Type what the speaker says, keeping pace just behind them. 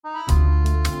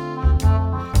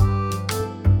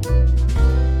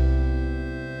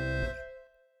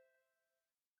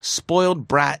spoiled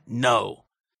brat, no.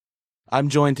 I'm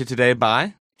joined today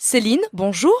by Céline,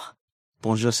 bonjour.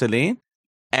 Bonjour Céline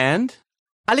and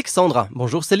Alexandre.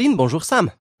 Bonjour Céline, bonjour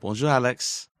Sam. Bonjour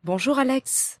Alex. Bonjour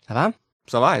Alex. Ça va?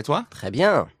 Ça va et toi? Très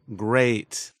bien.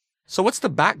 Great. So what's the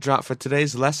backdrop for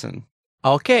today's lesson?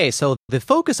 Okay, so the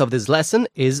focus of this lesson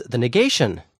is the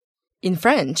negation. In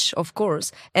French, of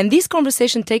course. And this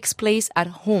conversation takes place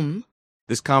at home.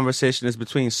 This conversation is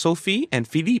between Sophie and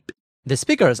Philippe. The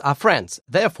speakers are friends,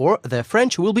 therefore their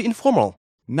French will be informal.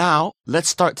 Now, let's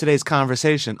start today's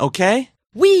conversation, okay?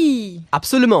 Oui!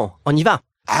 Absolument, on y va.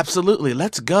 Absolutely,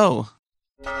 let's go.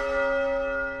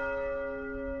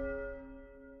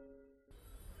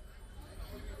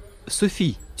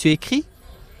 Sophie, tu écris?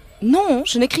 Non,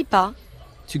 je n'écris pas.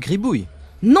 Tu gribouilles?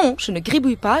 Non, je ne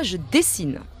gribouille pas, je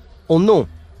dessine. Oh non,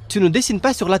 tu ne dessines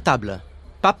pas sur la table.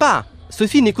 Papa,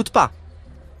 Sophie n'écoute pas.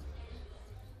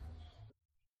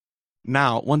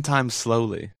 Now, one time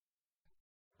slowly.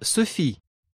 Sophie,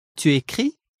 tu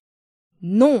écris?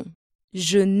 Non,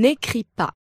 je n'écris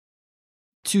pas.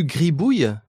 Tu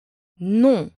gribouilles?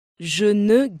 Non, je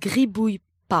ne gribouille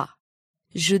pas.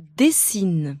 Je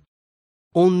dessine.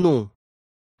 Oh non,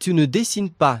 tu ne dessines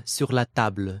pas sur la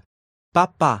table.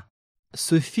 Papa,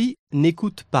 Sophie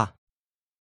n'écoute pas.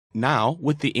 Now,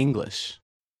 with the English.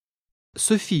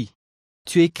 Sophie,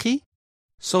 tu écris?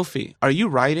 Sophie, are you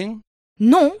writing?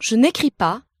 Non, je n'écris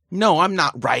pas. No, I'm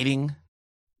not writing.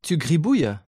 Tu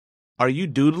gribouilles? Are you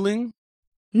doodling?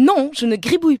 Non, je ne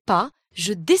gribouille pas,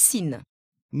 je dessine.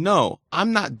 No,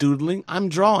 I'm not doodling, I'm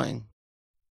drawing.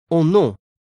 Oh non,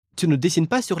 tu ne dessines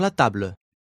pas sur la table.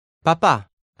 Papa,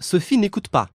 Sophie n'écoute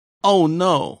pas. Oh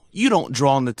no, you don't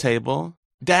draw on the table.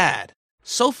 Dad,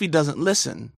 Sophie doesn't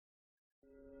listen.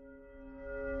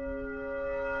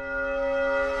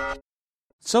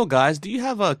 So guys, do you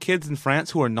have kids in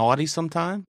France who are naughty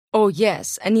sometime? Oh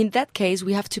yes, and in that case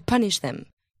we have to punish them.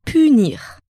 Punir,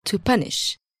 to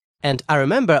punish. And I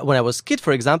remember when I was a kid,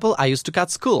 for example, I used to cut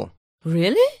school.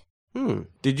 Really?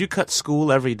 Did you cut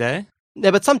school every day? Yeah,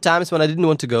 but sometimes when I didn't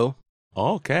want to go.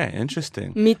 Okay,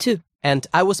 interesting. Me too. And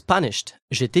I was punished.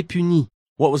 J'étais puni.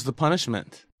 What was the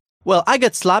punishment? Well, I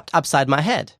got slapped upside my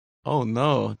head. Oh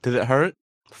no, did it hurt?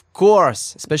 Of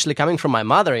course, especially coming from my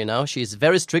mother, she's a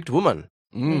very strict woman.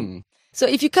 So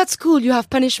if you cut school, you have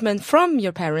punishment from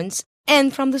your parents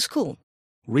and from the school.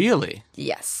 Really?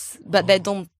 Yes, but they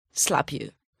don't slap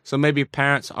you. So maybe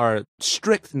parents are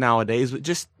strict nowadays, but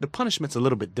just the punishment's a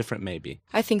little bit different maybe.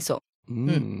 I think so.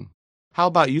 How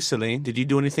about you, Celine? Did you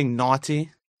do anything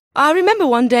naughty? I remember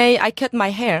one day I cut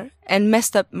my hair and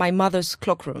messed up my mother's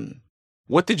cloakroom.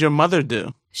 What did your mother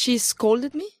do? She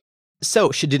scolded me.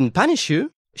 So she didn't punish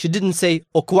you. She didn't say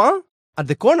au coin, at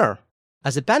the corner.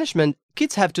 As a punishment,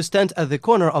 kids have to stand at the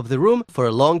corner of the room for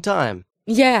a long time.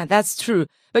 Yeah, that's true.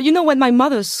 But when my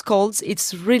mother scolds,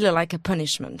 it's really like a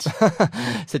punishment.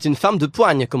 C'est une femme de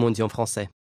poigne, comme on dit en français.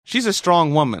 She's a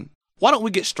strong woman. Why don't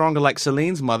we get stronger like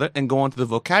Celine's mother and go on to the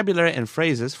vocabulary and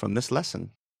phrases from this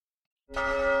lesson?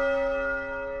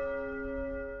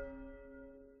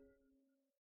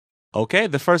 Okay,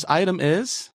 the first item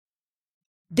is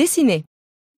Dessiner.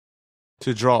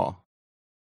 to draw.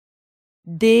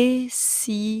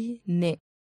 Dessiner.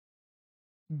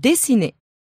 Dessiner.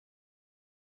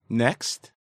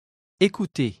 Next,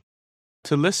 Écouter.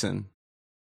 to listen.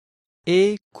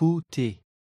 Écouter.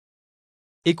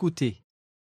 Écouter.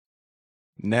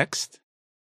 Next,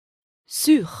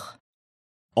 Sur.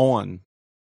 on.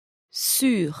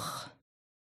 Sur.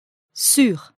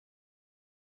 Sur.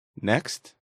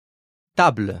 Next,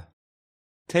 Table.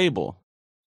 table.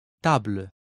 Table.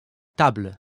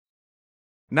 Table.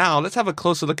 Now, let's have a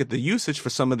closer look at the usage for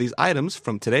some of these items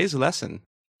from today's lesson.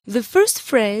 The first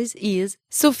phrase is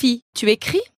Sophie, tu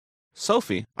écris?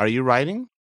 Sophie, are you writing?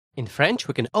 In French,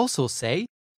 we can also say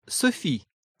Sophie,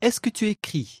 est-ce que tu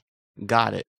écris?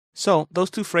 Got it. So, those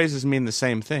two phrases mean the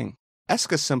same thing. Est-ce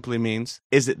que simply means,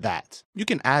 is it that? You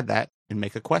can add that and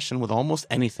make a question with almost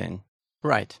anything.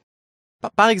 Right.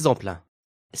 Par exemple,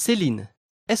 Céline,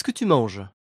 est-ce que tu manges?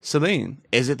 Celine,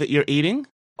 is it that you're eating?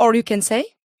 Or you can say,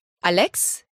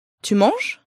 Alex, tu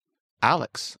manges?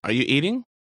 Alex, are you eating?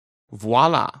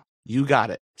 Voila, you got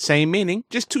it. Same meaning,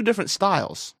 just two different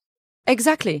styles.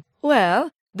 Exactly.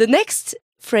 Well, the next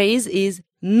phrase is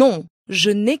non,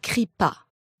 je n'écris pas.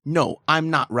 No, I'm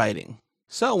not writing.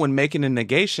 So when making a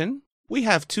negation, we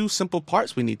have two simple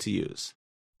parts we need to use.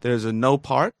 There's a no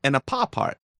part and a pas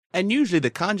part. And usually the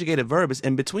conjugated verb is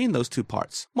in between those two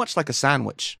parts, much like a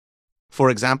sandwich. For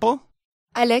example,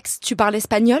 Alex, tu parles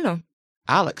espagnol?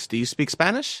 Alex, do you speak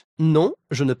Spanish? Non,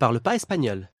 je ne parle pas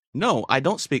espagnol. No, I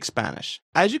don't speak Spanish.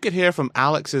 As you could hear from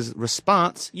Alex's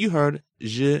response, you heard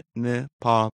je ne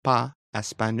parle pas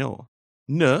espagnol.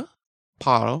 Ne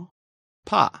parle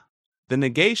pas. The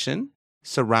negation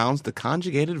surrounds the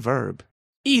conjugated verb.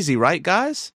 Easy, right,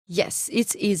 guys? Yes,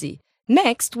 it's easy.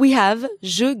 Next, we have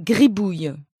je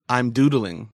gribouille. I'm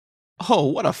doodling. Oh,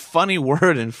 what a funny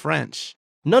word in French.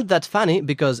 Not that funny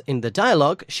because in the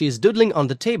dialogue, she is doodling on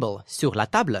the table, sur la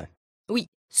table. Oui,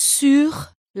 sur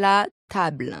la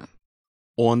table.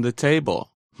 On the table.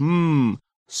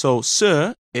 So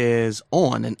sur is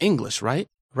on in English, right?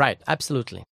 Right,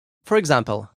 absolutely. For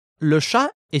example, le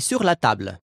chat est sur la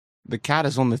table. The cat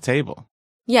is on the table.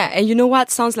 Yeah, and you know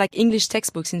what sounds like English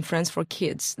textbooks in France for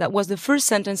kids? That was the first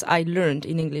sentence I learned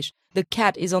in English. The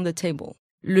cat is on the table.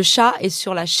 Le chat est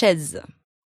sur la chaise.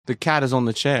 The cat is on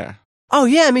the chair. Oh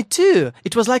yeah, me too.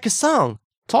 It was like a song.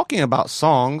 Talking about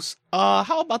songs,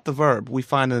 how about the verb we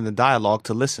find in the dialogue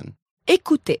to listen?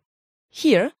 Écoutez.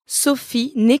 Here,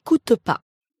 Sophie n'écoute pas.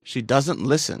 She doesn't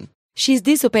listen. She's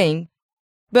disobeying.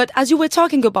 But as you were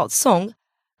talking about song,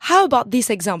 how about this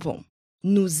example?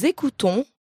 Nous écoutons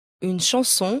une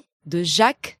chanson de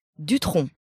Jacques Dutronc.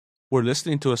 We're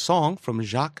listening to a song from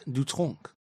Jacques Dutronc.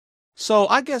 So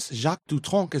I guess Jacques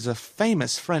Dutronc is a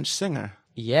famous French singer.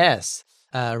 Yes,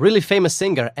 a really famous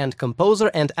singer and composer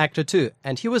and actor too.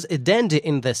 And he was a dandy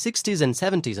in the 60s and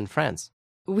 70s in France.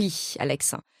 Oui,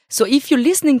 Alex. So if you're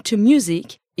listening to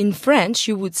music, in French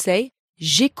you would say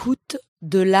j'écoute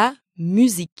de la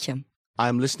musique.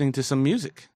 I'm listening to some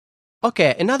music.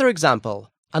 Okay, another example.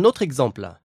 Un autre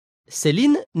exemple.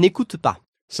 Céline n'écoute pas.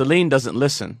 Celine doesn't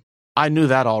listen. I knew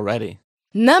that already.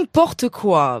 N'importe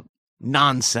quoi.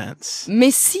 Nonsense. Mais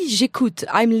si j'écoute,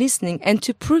 I'm listening, and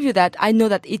to prove you that, I know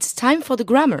that it's time for the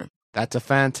grammar. That's a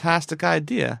fantastic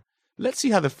idea. Let's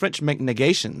see how the French make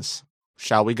negations.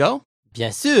 Shall we go?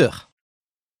 Bien sûr.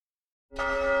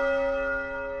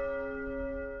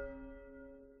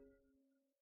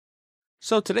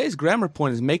 So today's grammar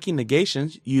point is making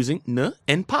negations using ne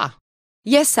and pas.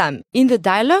 Yes, Sam. In the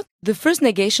dialogue, the first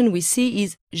negation we see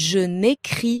is je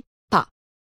n'écris pas.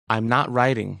 I'm not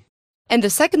writing. And the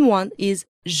second one is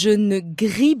je ne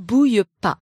gribouille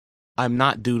pas. I'm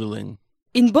not doodling.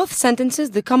 In both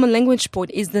sentences, the common language point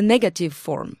is the negative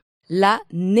form, la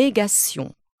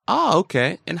négation. Ah,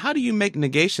 okay. And how do you make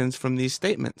negations from these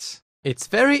statements? It's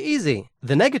very easy.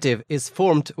 The negative is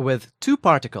formed with two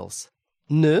particles,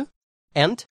 ne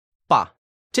and pas.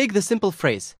 Take the simple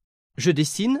phrase, je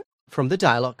dessine, from the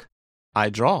dialogue. I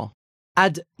draw.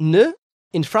 Add ne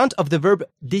in front of the verb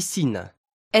dessine.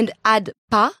 And add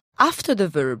pas after the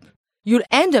verb. You'll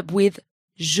end up with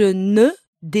je ne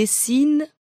dessine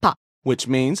pas. Which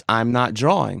means I'm not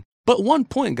drawing. But one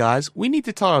point, guys, we need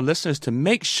to tell our listeners to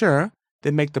make sure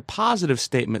they make the positive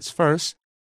statements first,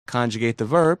 conjugate the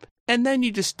verb, and then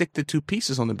you just stick the two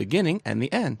pieces on the beginning and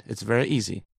the end. It's very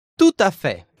easy. Tout à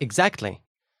fait, exactly.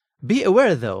 Be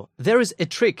aware though, there is a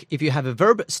trick if you have a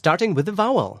verb starting with a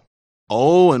vowel.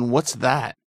 Oh, and what's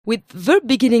that? With verb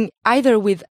beginning either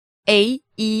with A,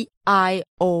 E, I,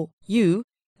 O, U,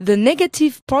 the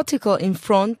negative particle in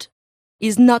front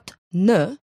is not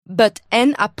ne, but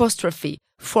N apostrophe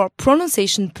for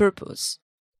pronunciation purpose.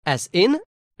 As in,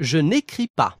 je n'écris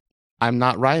pas. I'm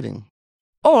not writing.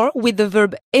 Or with the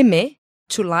verb aimer,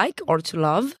 to like or to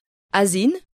love, as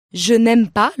in, je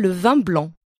n'aime pas le vin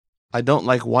blanc. I don't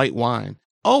like white wine.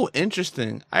 Oh,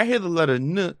 interesting. I hear the letter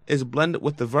n is blended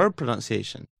with the verb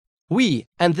pronunciation. Oui,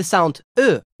 and the sound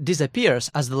e disappears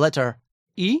as the letter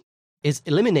I is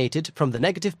eliminated from the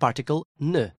negative particle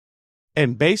ne.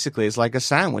 And basically, it's like a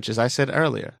sandwich, as I said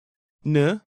earlier.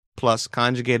 Ne plus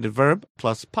conjugated verb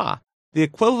plus pas. The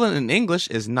equivalent in English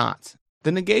is not.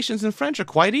 The negations in French are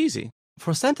quite easy.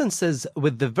 For sentences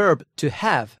with the verb to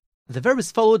have, the verb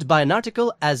is followed by an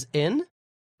article as in,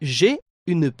 j'ai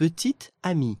une petite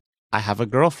amie. I have a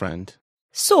girlfriend.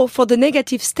 So for the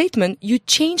negative statement, you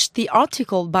changed the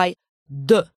article by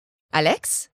de.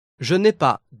 Alex? Je n'ai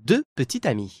pas de petite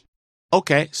amie.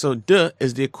 Okay, so de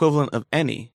is the equivalent of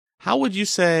any. How would you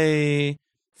say,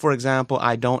 for example,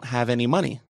 I don't have any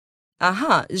money?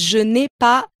 Aha, je n'ai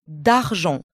pas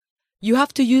d'argent. You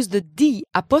have to use the D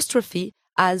apostrophe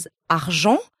as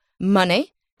argent,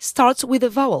 money, starts with a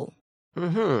vowel.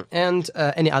 And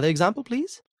any other example,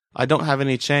 please? I don't have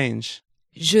any change.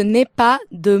 Je n'ai pas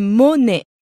de monnaie.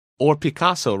 Or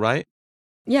Picasso, right?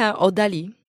 Yeah, or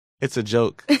Dali. It's a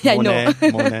joke. I know.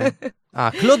 Monet.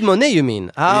 Claude Monet, you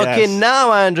mean? Okay, Yes. now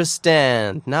I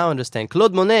understand.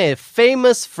 Claude Monet,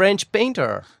 famous French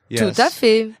painter. Yes. Tout à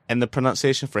fait. And the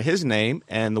pronunciation for his name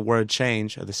and the word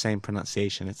change are the same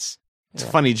pronunciation. It's a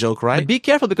funny joke, right? But be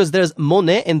careful because there's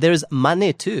Monet and there's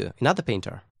Manet too, another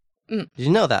painter. Did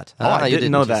you know that? Oh, I you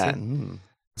didn't know you that. see?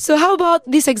 So how about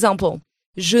this example?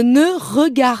 Je ne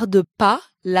regarde pas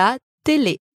la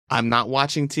télé. I'm not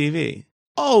watching TV.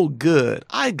 Oh, good.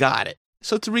 I got it.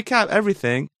 So to recap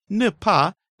everything, ne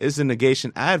pas is the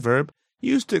negation adverb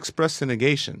used to express the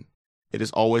negation. It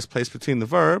is always placed between the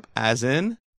verb, as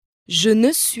in, Je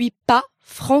ne suis pas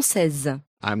française.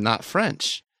 I'm not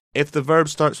French. If the verb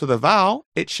starts with a vowel,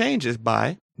 it changes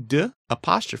by de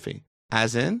apostrophe,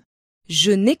 as in,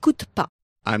 Je n'écoute pas.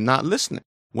 I'm not listening.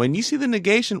 When you see the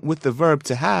negation with the verb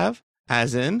to have,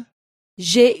 as in,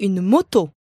 J'ai une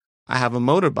moto. I have a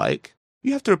motorbike,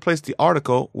 you have to replace the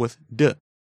article with de,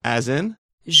 as in,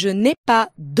 Je n'ai pas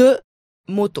de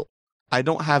moto. I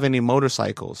don't have any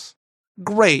motorcycles.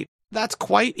 Great, that's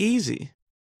quite easy.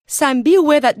 Sam, be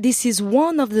aware that this is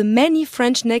one of the many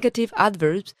French negative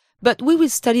adverbs, but we will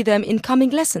study them in coming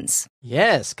lessons.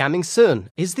 Yes, coming soon.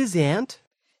 Is this the end?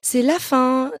 C'est la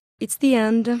fin. It's the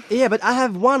end. Yeah, but I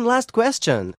have one last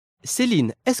question.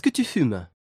 Céline, est-ce que tu fumes?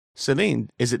 Celine,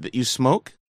 is it that you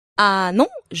smoke? Ah non,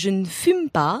 je ne fume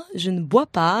pas, je ne bois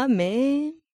pas,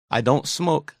 mais... I don't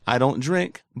smoke, I don't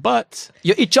drink, but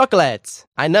You eat chocolates.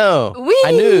 I know. Oui!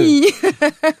 I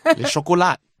knew. le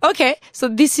chocolat. Okay, so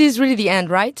this is really the end,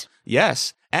 right?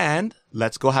 Yes, and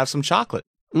let's go have some chocolate.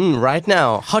 Right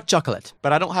now, hot chocolate.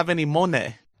 But I don't have any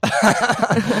money.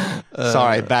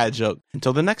 Sorry, bad joke.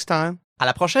 Until the next time. À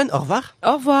la prochaine. Au revoir.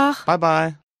 Au revoir.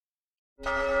 Bye-bye.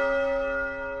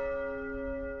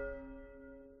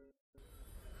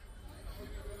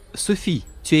 Sophie,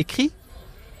 tu écris?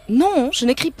 Non, je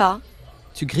n'écris pas.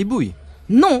 Tu gribouilles.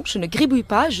 Non, je ne gribouille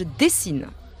pas, je dessine.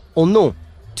 Oh non,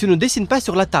 tu ne dessines pas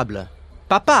sur la table.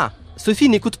 Papa, Sophie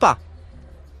n'écoute pas.